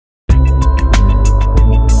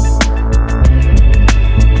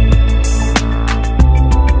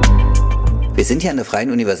Wir sind hier an der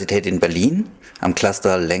Freien Universität in Berlin am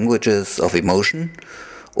Cluster Languages of Emotion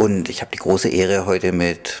und ich habe die große Ehre, heute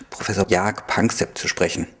mit Professor Jaak Panksepp zu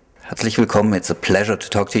sprechen. Herzlich willkommen, it's a pleasure to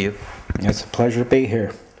talk to you. It's a pleasure to be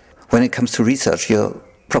here. When it comes to research, you're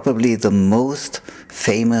probably the most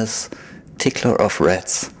famous tickler of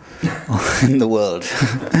rats in the world.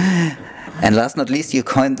 And last not least, you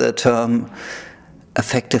coined the term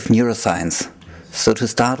Affective Neuroscience. So to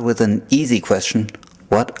start with an easy question,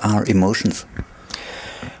 what are emotions?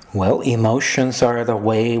 Well, emotions are the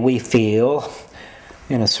way we feel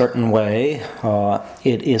in a certain way.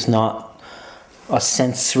 It is not a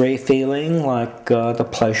sensory feeling like the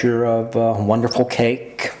pleasure of a wonderful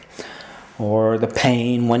cake or the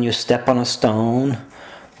pain when you step on a stone.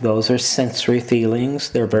 Those are sensory feelings.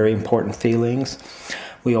 They're very important feelings.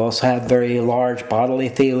 We also have very large bodily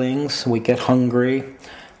feelings. We get hungry,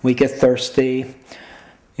 we get thirsty.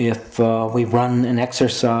 If we run and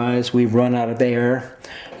exercise, we run out of air,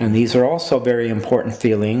 and these are also very important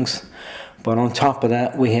feelings. But on top of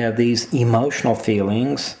that, we have these emotional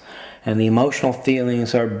feelings, and the emotional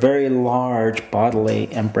feelings are very large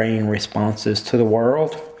bodily and brain responses to the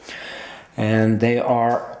world, and they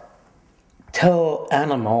tell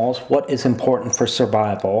animals what is important for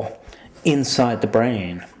survival inside the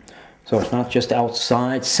brain. So it's not just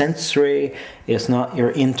outside sensory, it's not your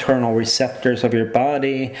internal receptors of your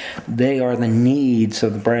body, they are the needs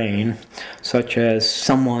of the brain, such as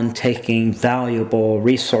someone taking valuable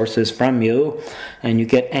resources from you and you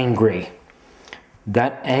get angry.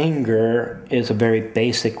 That anger is a very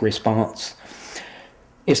basic response.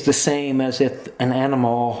 It's the same as if an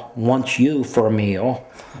animal wants you for a meal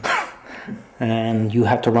and you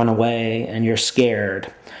have to run away and you're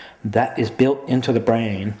scared. That is built into the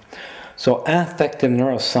brain. So affective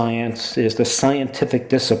neuroscience is the scientific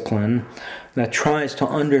discipline that tries to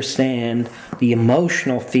understand the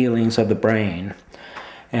emotional feelings of the brain.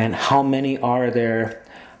 And how many are there?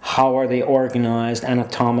 How are they organized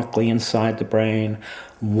anatomically inside the brain?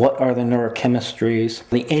 What are the neurochemistries?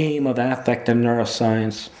 The aim of affective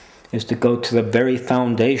neuroscience is to go to the very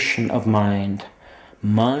foundation of mind.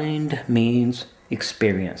 Mind means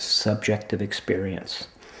experience, subjective experience.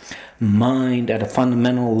 Mind at a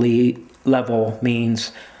fundamental level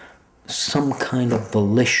means some kind of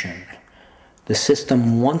volition. The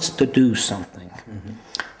system wants to do something. Mm-hmm.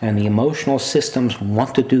 And the emotional systems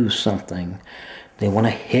want to do something. They want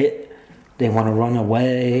to hit, they want to run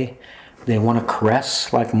away, they want to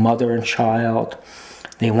caress like mother and child,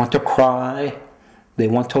 they want to cry, they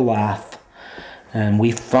want to laugh. And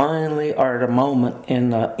we finally are at a moment in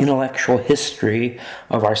the intellectual history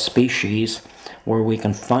of our species where we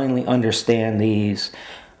can finally understand these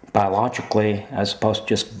biologically as opposed to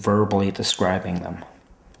just verbally describing them.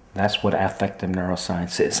 That's what affective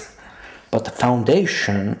neuroscience is. But the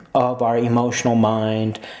foundation of our emotional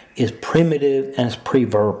mind is primitive and it's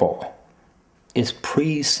pre-verbal. It's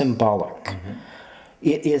pre-symbolic. Mm-hmm.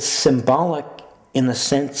 It is symbolic in the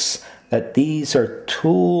sense that these are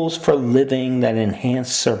tools for living that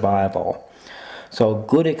enhance survival. So a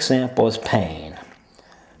good example is pain.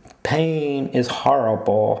 Pain is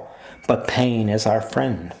horrible, but pain is our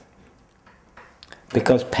friend.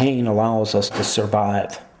 Because pain allows us to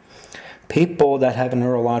survive. People that have a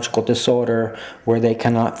neurological disorder where they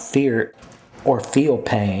cannot fear or feel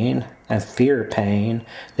pain and fear pain,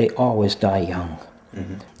 they always die young.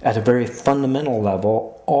 Mm-hmm. At a very fundamental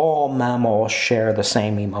level, all mammals share the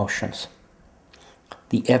same emotions.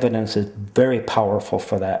 The evidence is very powerful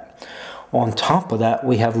for that. On top of that,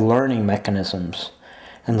 we have learning mechanisms.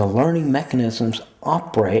 And the learning mechanisms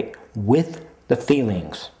operate with the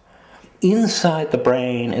feelings. Inside the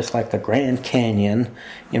brain is like the Grand Canyon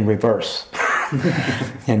in reverse.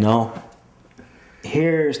 You know,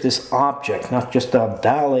 here's this object, not just a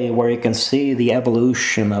valley where you can see the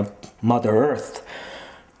evolution of Mother Earth.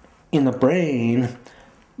 In the brain,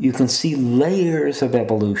 you can see layers of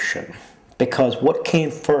evolution because what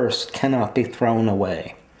came first cannot be thrown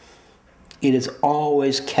away. It is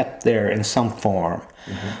always kept there in some form.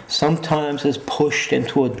 Mm-hmm. Sometimes it's pushed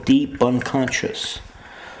into a deep unconscious.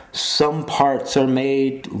 Some parts are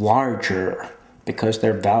made larger because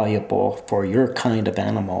they're valuable for your kind of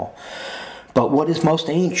animal. But what is most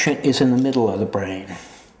ancient is in the middle of the brain.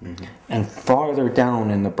 Mm-hmm. And farther down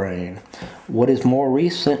in the brain. What is more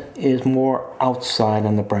recent is more outside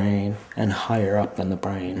in the brain and higher up in the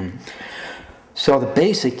brain. Mm-hmm. So the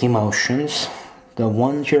basic emotions, the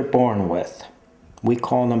ones you're born with, we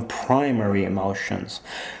call them primary emotions.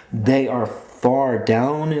 They are far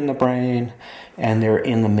down in the brain and they're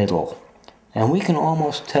in the middle. And we can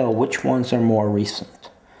almost tell which ones are more recent.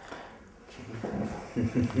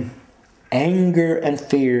 Anger and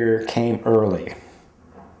fear came early.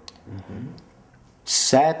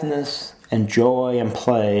 Sadness and joy and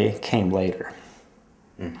play came later.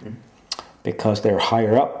 Because they're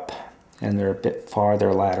higher up and they're a bit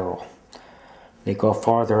farther lateral. They go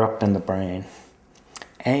farther up in the brain.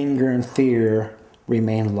 Anger and fear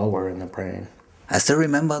remain lower in the brain. I still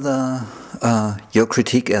remember your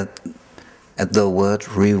critique at the word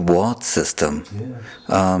reward system.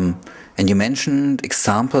 Yes. And you mentioned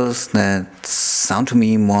examples that sound to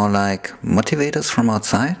me more like motivators from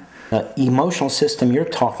outside. The emotional system you're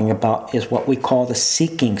talking about is what we call the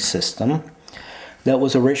seeking system, that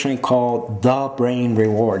was originally called the brain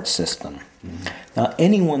reward system. Now,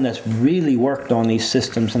 anyone that's really worked on these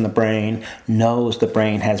systems in the brain knows the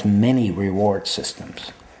brain has many reward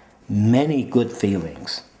systems, many good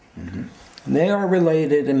feelings. They are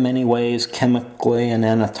related in many ways, chemically and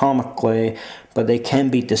anatomically, but they can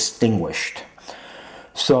be distinguished.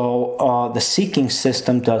 So the seeking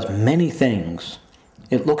system does many things.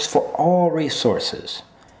 It looks for all resources.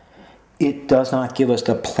 It does not give us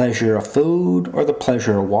the pleasure of food or the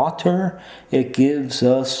pleasure of water. It gives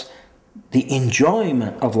us the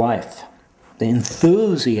enjoyment of life, the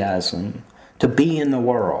enthusiasm to be in the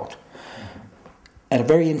world. At a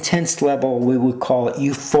very intense level, we would call it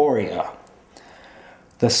euphoria.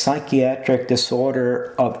 The psychiatric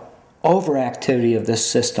disorder of overactivity of this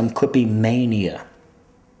system could be mania.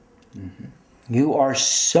 You are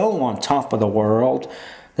so on top of the world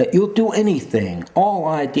that you'll do anything. All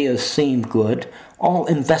ideas seem good. All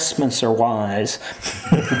investments are wise.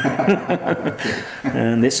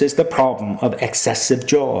 And this is the problem of excessive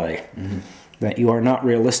joy, that you are not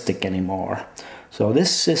realistic anymore. So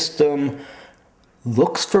this system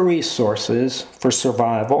looks for resources for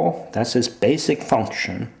survival. That's its basic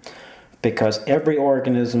function, because every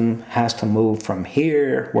organism has to move from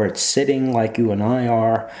here, where it's sitting like you and I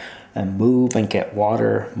are, and move and get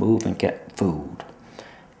water, move and get food.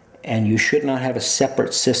 And you should not have a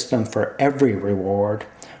separate system for every reward,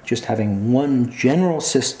 just having one general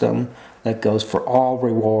system that goes for all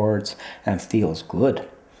rewards and feels good.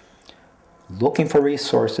 Looking for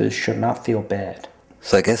resources should not feel bad.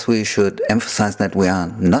 So I guess we should emphasize that we are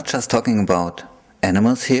not just talking about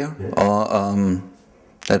animals here, or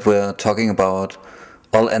that we're talking about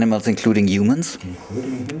all animals, including humans.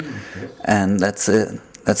 And that's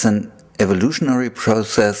an evolutionary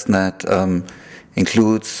process that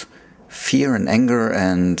includes fear and anger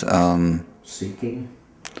and Seeking.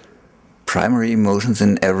 Primary emotions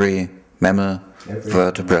in every mammal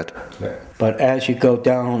vertebrate. But as you go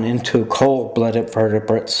down into cold-blooded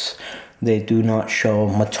vertebrates, they do not show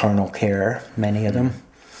maternal care, many of them.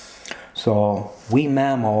 So we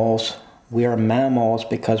are mammals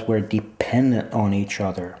because we're dependent on each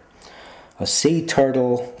other. A sea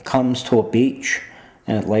turtle comes to a beach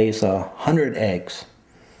and it lays 100 eggs.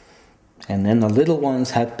 And then the little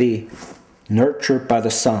ones have to be nurtured by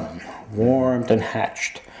the sun, warmed and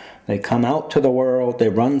hatched. They come out to the world, they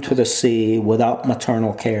run to the sea without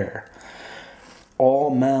maternal care.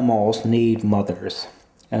 All mammals need mothers,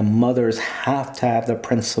 and mothers have to have the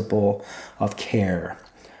principle of care.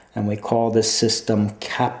 And we call this system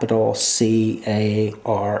capital C-A-R-E.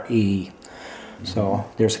 So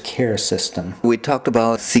there's a care system. We talked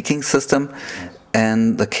about seeking system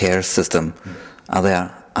and the care system. Are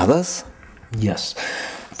there others? Yes.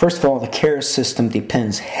 First of all, the care system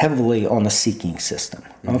depends heavily on the seeking system.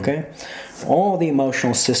 Okay? All the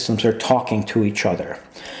emotional systems are talking to each other.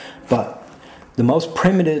 But the most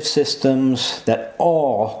primitive systems that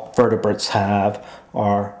all vertebrates have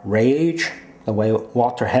are rage, the way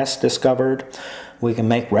Walter Hess discovered. We can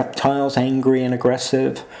make reptiles angry and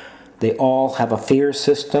aggressive. They all have a fear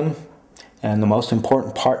system, and the most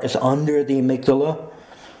important part is under the amygdala.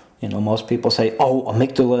 You know, most people say, oh,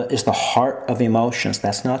 amygdala is the heart of emotions.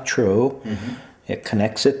 That's not true. It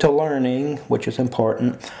connects it to learning, which is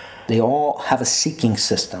important. They all have a seeking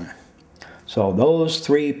system. So those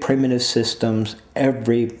three primitive systems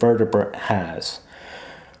every vertebrate has.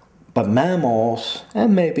 But mammals,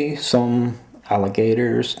 and maybe some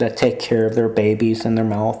alligators that take care of their babies in their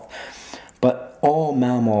mouth, but all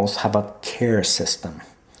mammals have a care system.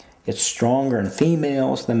 It's stronger in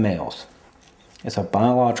females than males. It's a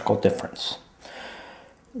biological difference.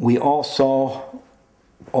 We also,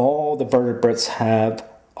 all the vertebrates have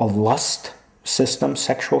a lust system,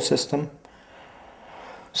 sexual system.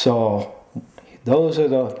 So those are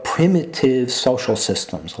the primitive social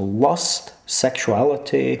systems: lust,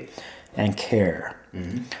 sexuality, and care.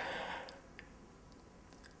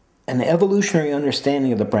 An evolutionary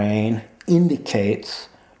understanding of the brain indicates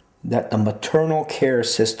that the maternal care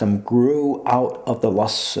system grew out of the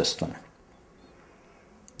lust system.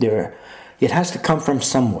 it has to come from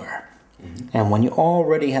somewhere. And when you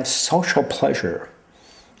already have social pleasure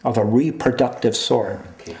of a reproductive sort,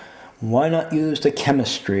 why not use the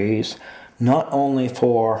chemistries not only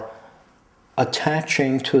for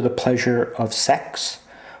attaching to the pleasure of sex,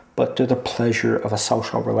 but to the pleasure of a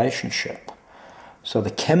social relationship? So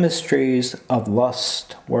the chemistries of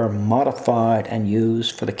lust were modified and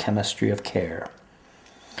used for the chemistry of care.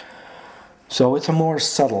 So it's a more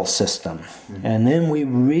subtle system. And then we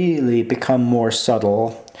really become more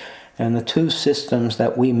subtle. And the two systems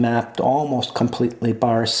that we mapped almost completely by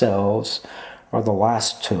ourselves are the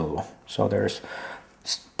last two. So there's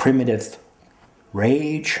primitive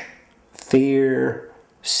rage, fear,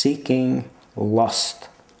 seeking, lust,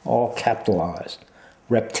 all capitalized.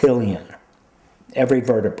 Reptilian, every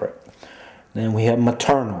vertebrate. Then we have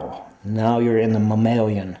maternal. Now you're in the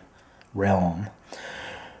mammalian realm.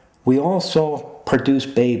 We also produce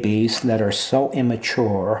babies that are so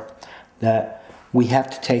immature that we have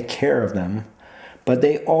to take care of them, but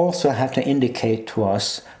they also have to indicate to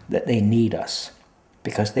us that they need us,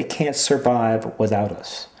 because they can't survive without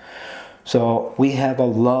us. So we have a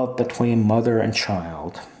love between mother and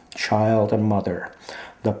child and mother,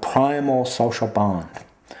 the primal social bond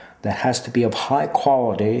that has to be of high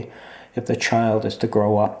quality if the child is to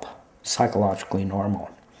grow up psychologically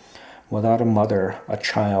normal. Without a mother, a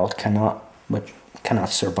child cannot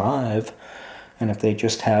survive. And if they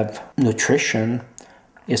just have nutrition,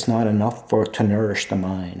 it's not enough to nourish the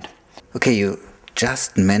mind. Okay, you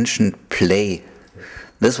just mentioned play.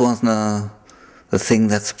 This was the thing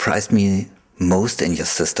that surprised me most in your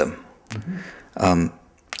system.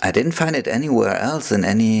 I didn't find it anywhere else in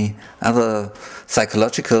any other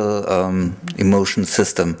psychological emotion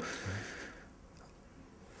system.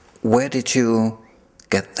 Where did you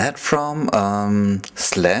get that from?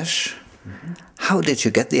 How did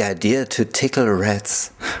you get the idea to tickle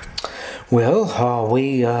rats? Well,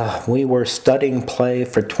 we were studying play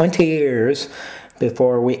for 20 years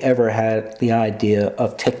before we ever had the idea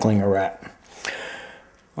of tickling a rat.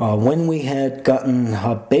 When we had gotten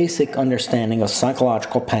a basic understanding of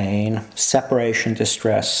psychological pain, separation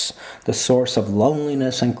distress, the source of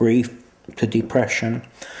loneliness and grief to depression,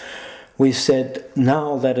 we said,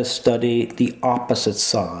 now let us study the opposite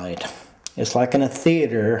side. It's like in a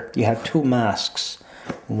theater, you have two masks.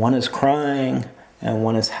 One is crying and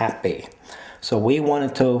one is happy. So we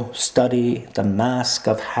wanted to study the mask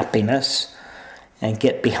of happiness and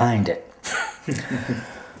get behind it.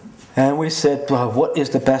 And we said, well, what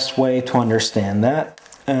is the best way to understand that?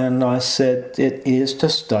 And I said, it is to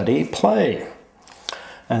study play.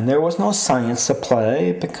 And there was no science of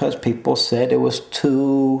play because people said it was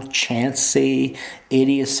too chancy,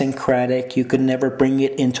 idiosyncratic. You could never bring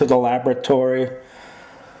it into the laboratory.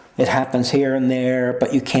 It happens here and there,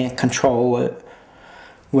 but you can't control it.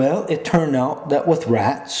 Well, it turned out that with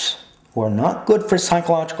rats, who are not good for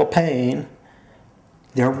psychological pain,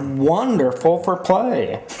 they're wonderful for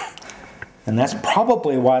play. And that's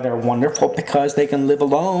probably why they're wonderful, because they can live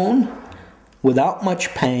alone without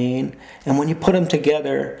much pain, and when you put them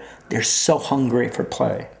together, they're so hungry for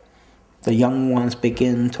play. The young ones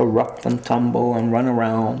begin to rough and tumble and run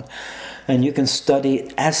around, and you can study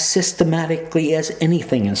it as systematically as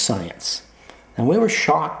anything in science. And we were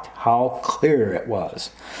shocked how clear it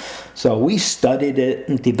was. So we studied it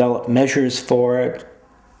and developed measures for it,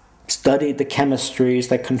 studied the chemistries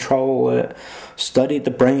that control it, studied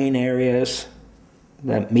the brain areas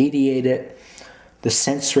that mediate it, the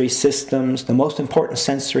sensory systems. The most important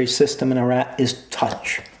sensory system in a rat is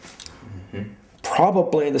touch.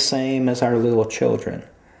 Probably the same as our little children.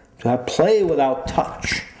 To have play without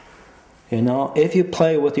touch. You know, if you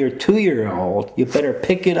play with your 2-year-old, you better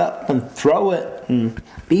pick it up and throw it and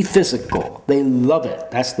be physical. They love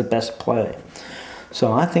it. That's the best play.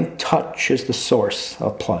 So I think touch is the source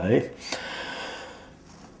of play.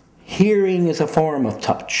 Hearing is a form of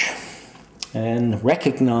touch. And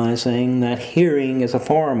recognizing that hearing is a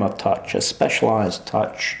form of touch, a specialized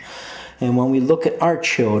touch. And when we look at our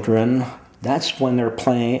children, that's when they're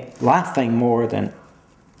laughing more than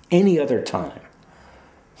any other time.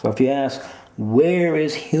 So if you ask, where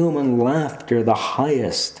is human laughter the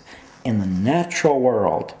highest in the natural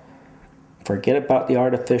world? Forget about the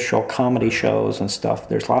artificial comedy shows and stuff.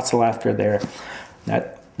 There's lots of laughter there.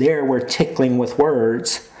 There we're tickling with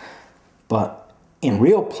words, but in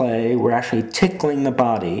real play, we're actually tickling the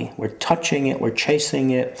body. We're touching it, we're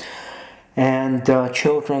chasing it, and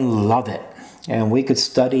children love it. And we could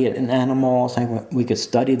study it in animals, and we could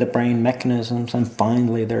study the brain mechanisms, and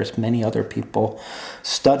finally there's many other people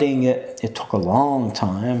studying it. It took a long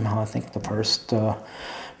time. I think the first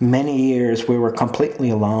many years we were completely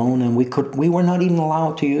alone, and we were not even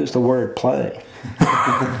allowed to use the word play.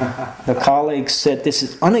 The colleagues said this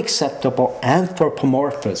is unacceptable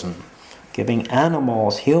anthropomorphism, giving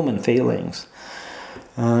animals human feelings.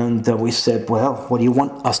 And we said, well, what do you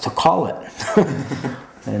want us to call it?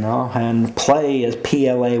 And play is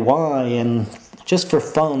P-L-A-Y, and just for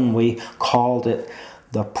fun we called it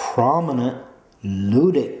the prominent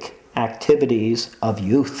ludic activities of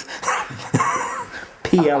youth.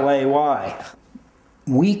 P-L-A-Y.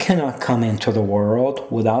 We cannot come into the world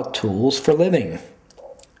without tools for living.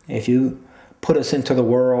 If you put us into the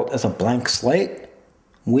world as a blank slate,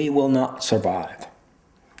 we will not survive.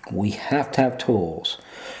 We have to have tools.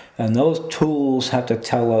 And those tools have to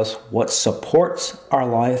tell us what supports our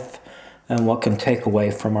life and what can take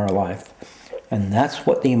away from our life. And that's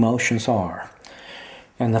what the emotions are.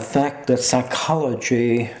 And the fact that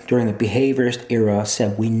psychology during the behaviorist era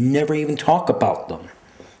said we never even talk about them.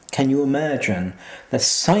 Can you imagine that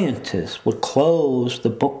scientists would close the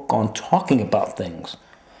book on talking about things,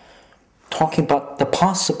 talking about the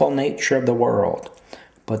possible nature of the world?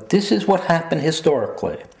 But this is what happened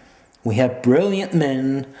historically. We have brilliant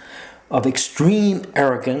men of extreme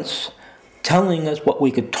arrogance telling us what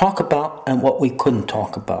we could talk about and what we couldn't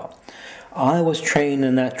talk about. I was trained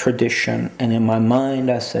in that tradition, and in my mind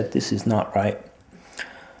I said, this is not right.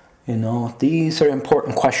 These are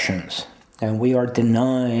important questions, and we are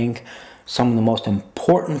denying some of the most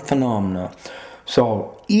important phenomena.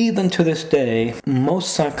 So even to this day,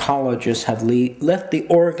 most psychologists have left the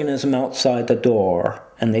organism outside the door,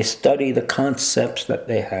 and they study the concepts that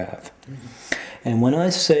they have. And when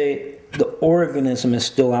I say the organism is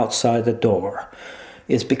still outside the door,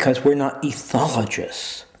 it's because we're not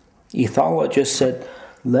ethologists. Ethologists said,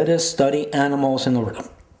 let us study animals in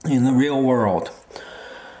the real world.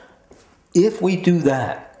 If we do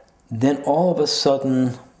that, then all of a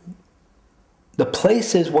sudden, the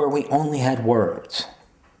places where we only had words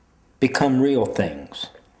become real things.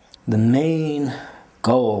 The main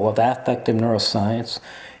goal of affective neuroscience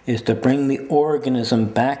is to bring the organism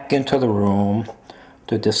back into the room,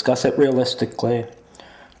 to discuss it realistically,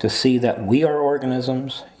 to see that we are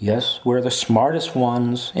organisms. Yes, we're the smartest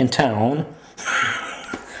ones in town,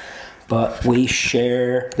 but we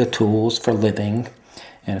share the tools for living.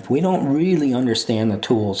 And if we don't really understand the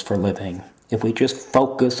tools for living, if we just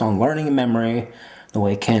focus on learning and memory the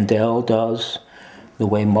way Kandel does, the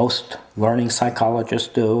way most learning psychologists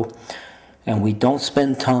do, and we don't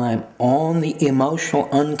spend time on the emotional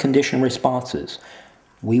unconditioned responses,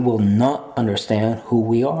 we will not understand who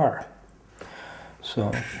we are.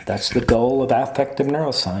 So that's the goal of affective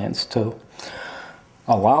neuroscience, to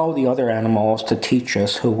allow the other animals to teach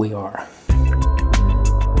us who we are.